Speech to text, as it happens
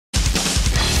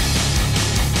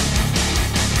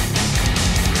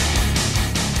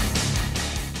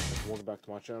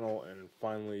my channel, and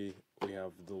finally we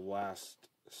have the last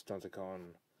Stunticon,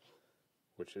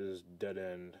 which is Dead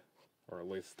End, or at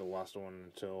least the last one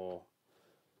until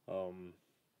freaking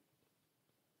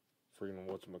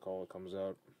whatchamacallit comes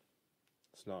out.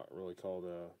 It's not really called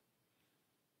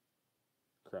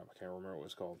crap, I can't remember what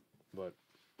it's called, but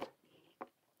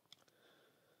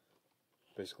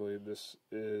basically this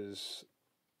is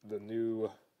the new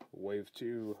Wave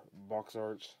 2 box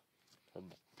art or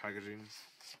packaging.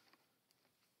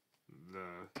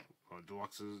 The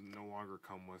deluxes no longer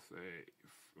come with a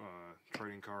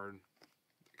trading card.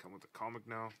 They come with a comic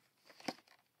now,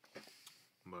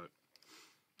 but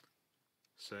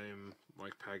same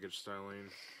like package styling,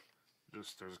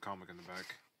 just there's a comic in the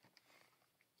back.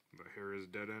 But here is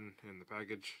Dead End in the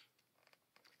package.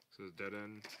 It says Dead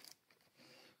End.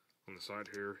 On the side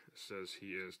here it says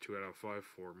he is 2 out of 5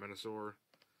 for Menasor.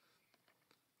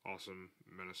 Awesome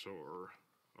Menasor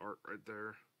art right there.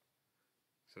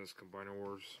 It says Combiner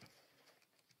Wars.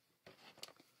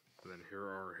 And then here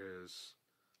are his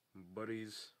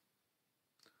buddies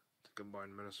to combine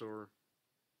Menasor.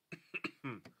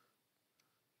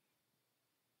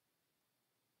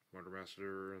 Motor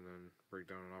Master, and then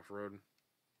Breakdown and Off-Road.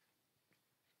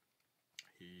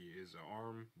 He is an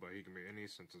arm, but he can be any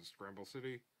since it's Scramble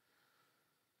City.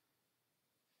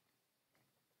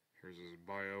 Here's his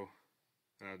bio.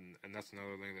 And that's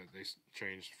another thing that they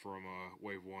changed from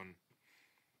Wave 1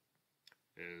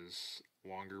 is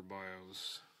longer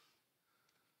bios.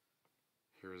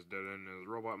 Here's Dead End in his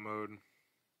robot mode.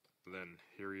 Then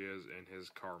here he is in his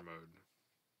car mode.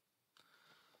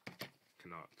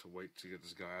 Cannot wait to get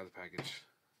this guy out of the package.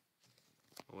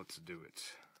 Let's do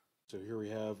it. So here we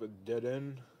have Dead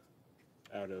End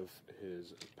out of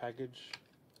his package.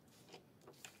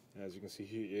 As you can see,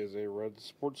 he is a red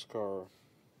sports car.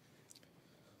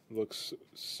 Looks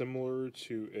similar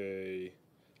to a,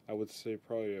 I would say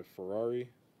probably a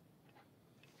Ferrari,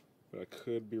 but I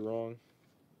could be wrong.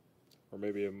 Or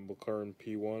maybe a McLaren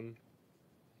P1,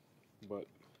 but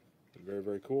very,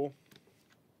 very cool.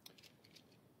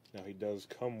 Now he does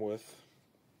come with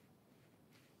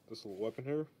this little weapon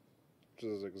here, which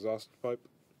is his exhaust pipe.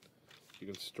 You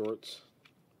can store it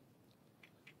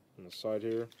on the side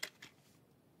here,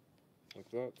 like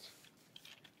that.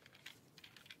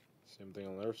 Same thing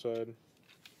on the other side.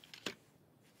 And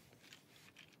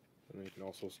then you can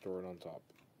also store it on top,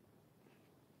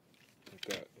 like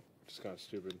that, which is kind of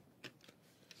stupid.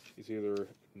 It's either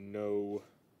no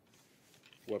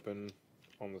weapon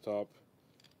on the top,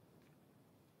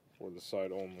 or the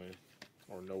side only,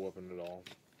 or no weapon at all.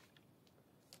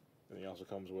 And he also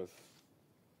comes with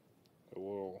a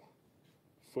little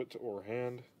foot or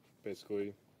hand.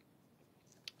 Basically,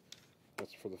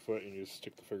 that's for the foot, and you just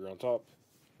stick the figure on top.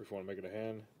 Or if you want to make it a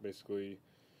hand, basically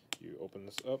you open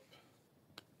this up,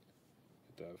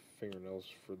 get the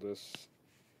fingernails for this.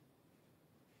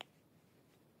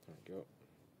 There we go.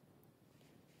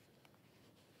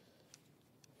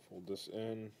 Fold this in,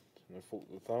 and then fold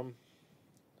the thumb.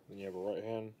 Then you have a right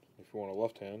hand. If you want a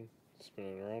left hand, spin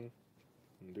it around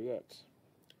and do that.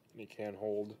 And he can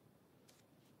hold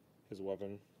his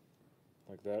weapon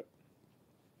like that.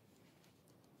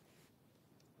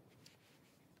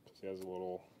 He has a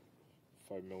little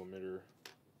 5mm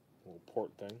little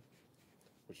port thing,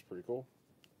 which is pretty cool.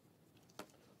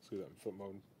 Let's do that in foot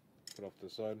mode. Put off to the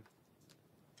side.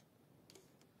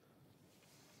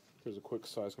 Here's a quick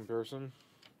size comparison.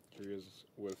 Here he is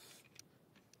with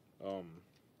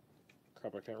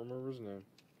crap, I can't remember his name,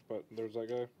 but there's that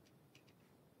guy.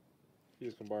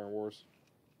 He's Combiner Wars.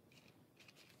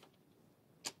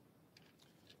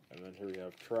 And then here we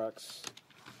have Trax.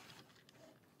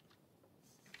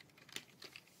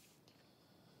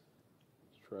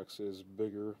 Trax is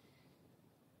bigger,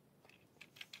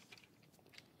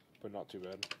 but not too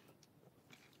bad.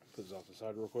 Put this off the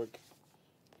side real quick.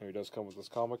 Now he does come with this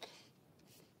comic,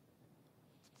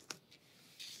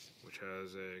 which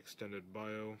has an extended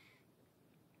bio.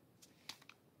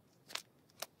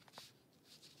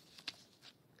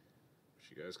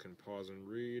 Which you guys can pause and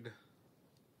read.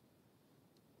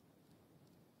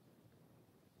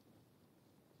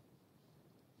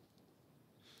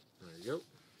 There you go.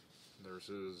 There's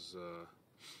his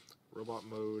robot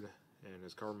mode and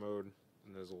his car mode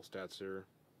and his little stats here,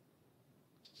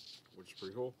 which is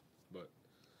pretty cool. But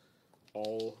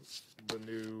all the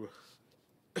new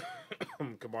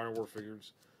Combiner War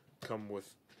figures come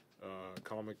with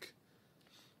comic,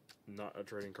 not a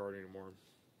trading card anymore,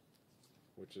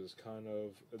 which is kind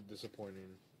of disappointing.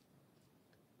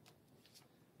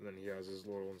 And then he has his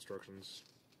little instructions,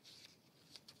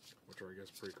 which are, I guess,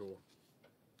 pretty cool.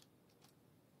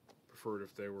 Preferred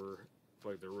if they were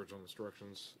like the original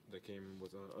instructions that came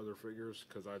with other figures,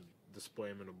 because I display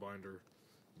them in a binder.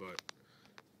 But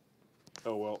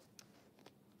oh well,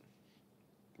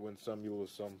 win some, you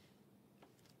lose some.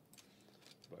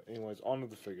 But anyways, on to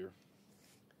the figure.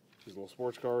 He's a little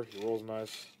sports car. He rolls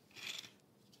nice.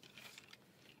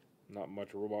 Not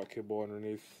much robot kibble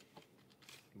underneath,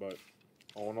 but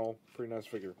all in all, pretty nice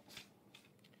figure.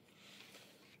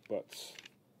 But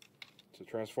to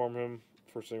transform him,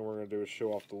 first thing we're going to do is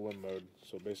show off the limb mode.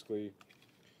 So basically, you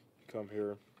come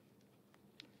here,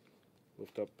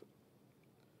 lift up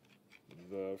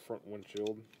the front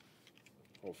windshield.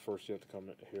 Well, first you have to come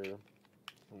in here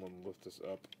and then lift this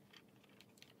up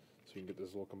so you can get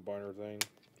this little combiner thing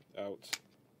out.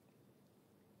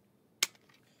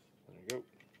 There you go.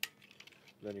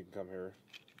 Then you can come here,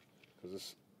 because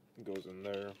this goes in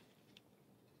there.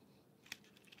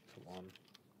 Come on.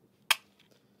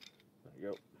 There you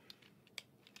go.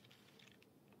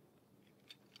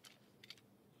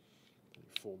 You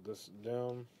fold this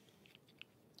down.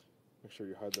 Make sure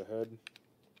you hide the head,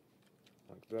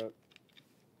 like that.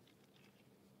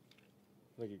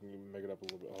 I think you can even make it up a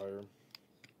little bit higher,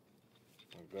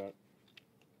 like that.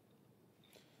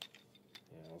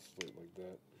 Yeah, I'll slate like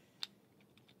that.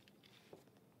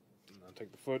 And now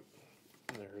take the foot,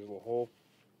 and there's a little hole.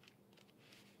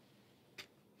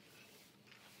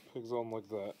 Pegs on like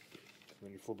that. And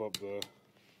then you flip up the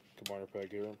combiner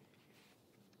peg here.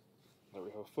 There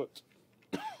we have a foot.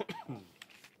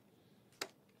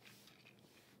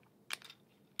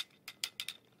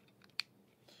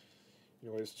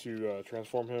 Anyways, to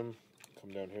transform him,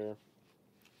 come down here,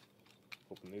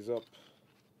 open these up,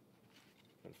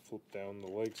 and flip down the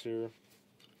legs here,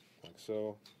 like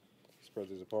so. Spread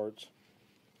these apart.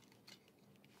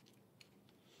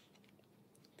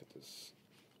 Get this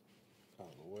out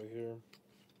of the way here. And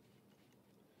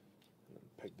then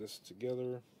peg this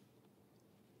together.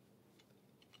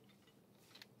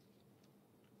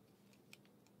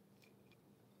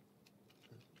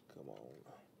 Come on.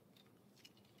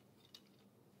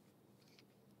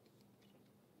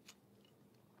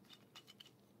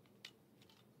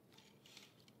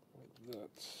 Like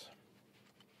that.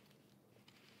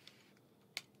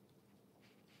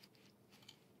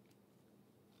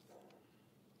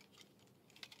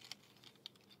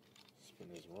 Spin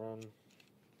his run.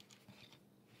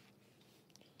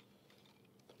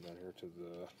 Come down here to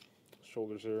the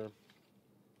shoulders here.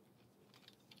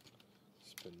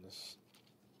 Spin this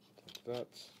like that.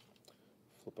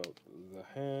 Flip out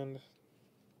the hand.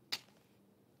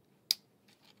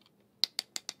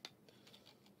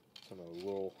 Some of the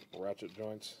little ratchet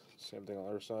joints. Same thing on the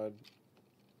other side.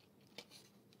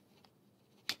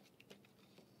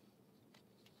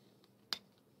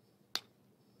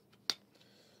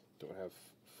 Don't have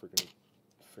freaking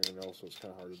fingernails, so it's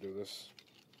kind of hard to do this.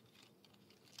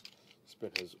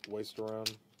 Spin his waist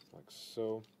around, like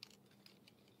so.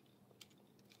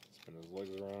 Spin his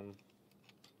legs around.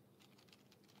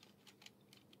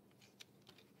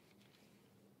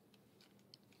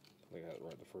 I think I got it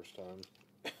right the first time.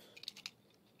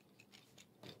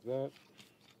 Like that.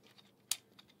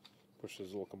 Push this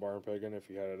little combiner peg in if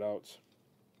you had it out.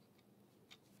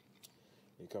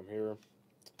 You come here,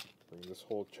 bring this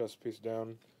whole chest piece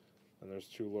down, and there's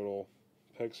two little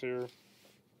pegs here.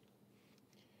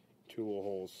 Two little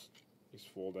holes. Just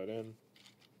fold that in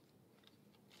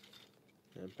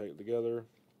and peg it together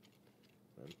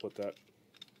and put that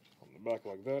on the back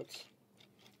like that.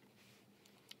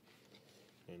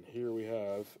 And here we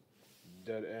have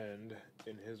Dead End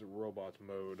in his robot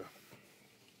mode.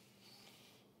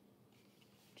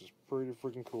 Which is pretty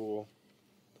freaking cool.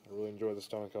 I really enjoy the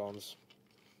Stomacons.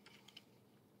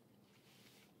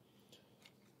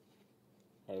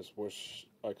 I just wish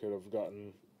I could have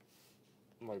gotten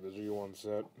like the G1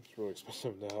 set. It's really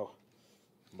expensive now,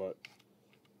 but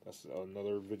that's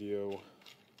another video.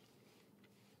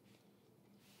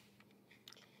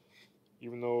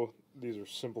 Even though these are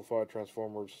simplified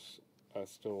Transformers, I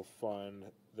still find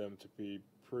them to be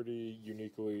pretty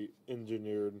uniquely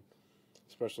engineered,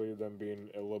 especially them being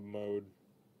a lib mode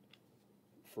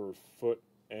for foot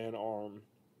and arm,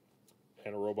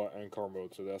 and a robot and car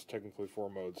mode, so that's technically 4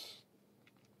 modes.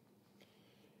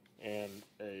 And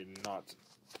a not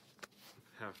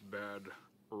half bad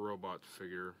robot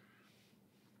figure.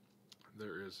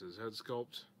 There is his head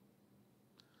sculpt,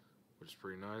 which is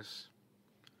pretty nice.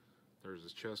 There's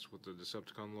his chest with the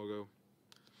Decepticon logo.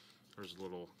 There's a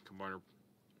little combiner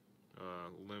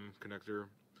limb connector.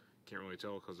 Can't really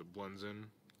tell because it blends in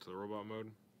to the robot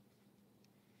mode.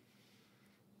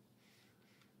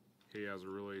 He has a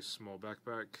really small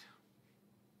backpack,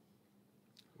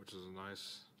 which is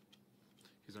nice.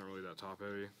 He's not really that top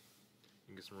heavy.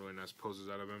 can get some really nice poses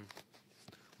out of him,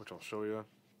 which I'll show you.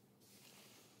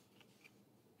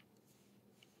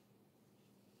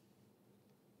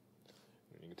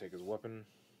 And you can take his weapon,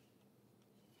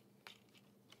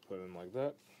 put it in like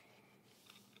that,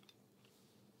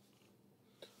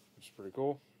 which is pretty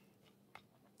cool.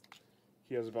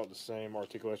 He has about the same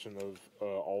articulation of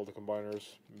all the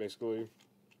combiners, basically.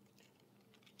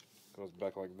 Goes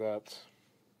back like that,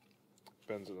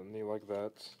 bends at the knee like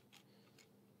that,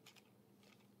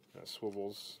 and it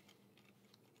swivels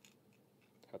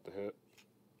at the hip,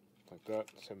 like that.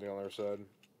 Same thing on the other side.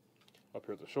 Up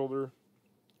here at the shoulder,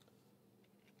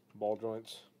 ball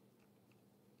joints,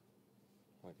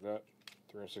 like that,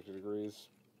 360 degrees.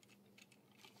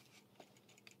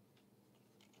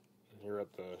 And here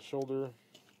at the shoulder,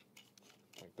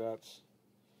 like that.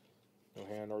 No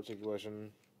hand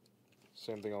articulation.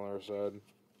 Same thing on the other side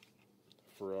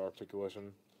for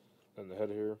articulation. Then the head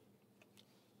here,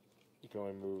 you can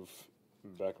only move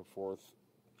back and forth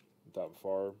that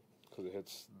far because it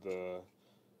hits the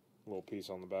little piece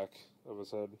on the back of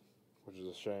his head, which is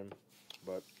a shame,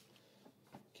 but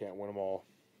can't win them all.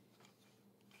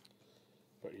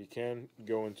 But he can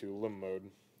go into limb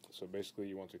mode, so basically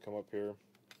you want to come up here,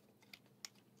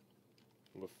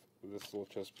 lift this little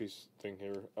chest piece thing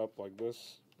here up like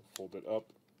this, fold it up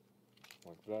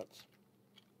like that,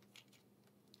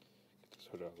 get this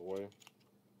hood out of the way,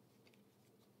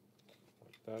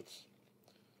 like that,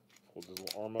 fold his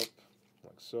little arm up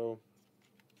like so.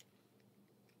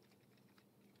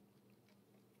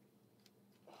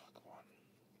 Oh, come on.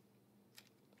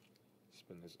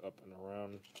 Spin this up and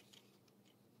around.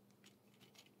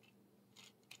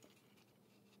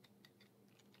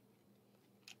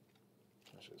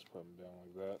 I should just put them down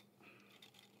like that.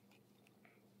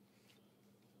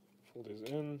 Fold these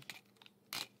in,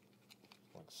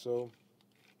 like so.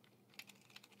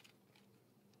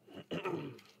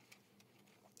 Then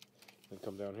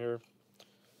come down here,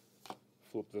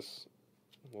 flip this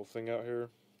little thing out here,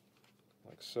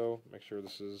 like so. Make sure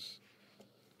this is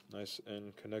nice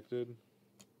and connected,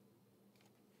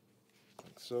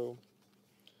 like so.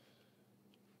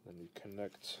 Then you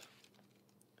connect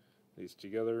these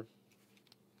together.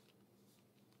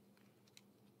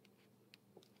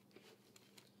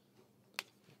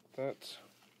 Like that.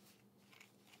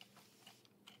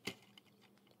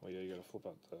 Oh yeah, you gotta flip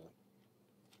out the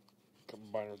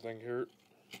combiner thing here.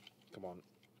 Come on.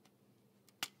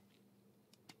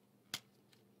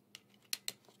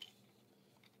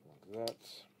 Like that.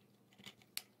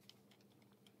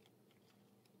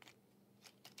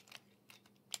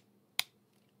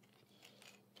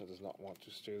 That does not want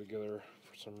to stay together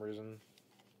for some reason.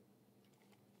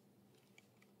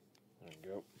 There you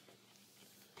go.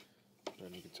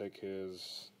 Then you can take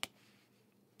his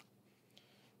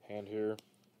hand here.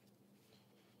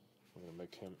 I'm going to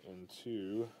make him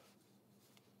into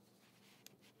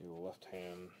the left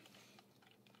hand.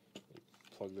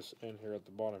 Plug this in here at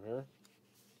the bottom here.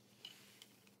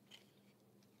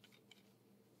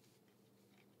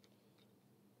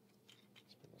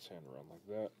 Spin this hand around like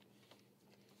that.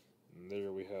 And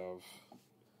there we have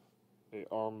a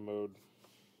arm mode.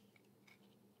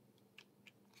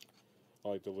 I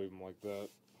like to leave them like that.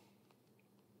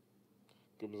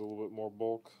 Gives a little bit more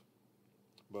bulk,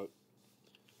 but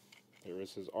there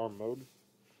is his arm mode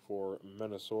for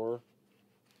Menasor.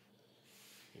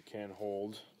 You can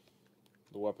hold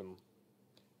the weapon.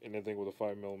 Anything with a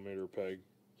 5mm peg,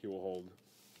 he will hold.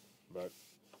 But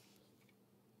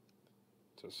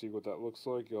to see what that looks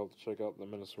like, you'll have to check out the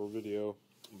Menasor video.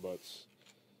 But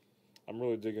I'm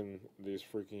really digging these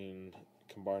freaking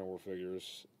Combiner War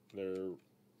figures. They're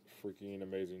freaking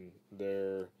amazing.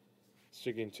 They're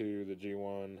sticking to the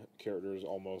G1 characters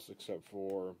almost, except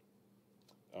for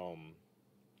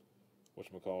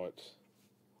whatchamacallit,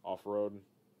 Off-Road.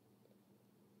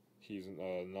 He's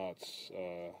not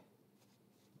the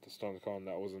StunCon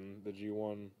that was in the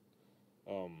G1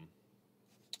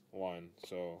 line,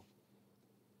 so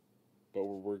but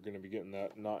we're going to be getting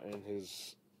that, not in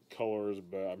his colors,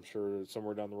 but I'm sure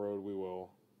somewhere down the road we will.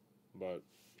 But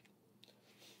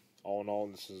all in all,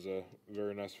 this is a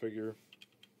very nice figure.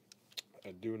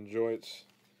 I do enjoy it.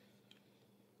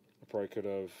 I probably could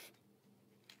have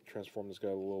transformed this guy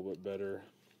a little bit better.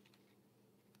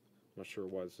 I'm not sure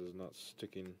why this is not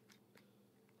sticking,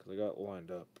 because I got it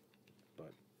lined up.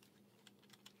 But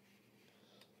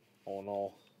all in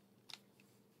all,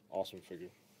 awesome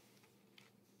figure.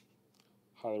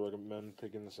 Highly recommend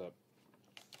picking this up.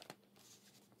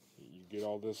 You get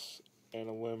all this and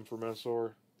a limb for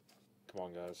Menasor. Come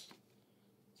on, guys.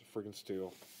 It's a freaking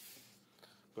steal.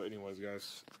 But anyways,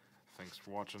 guys, thanks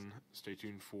for watching. Stay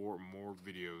tuned for more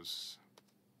videos.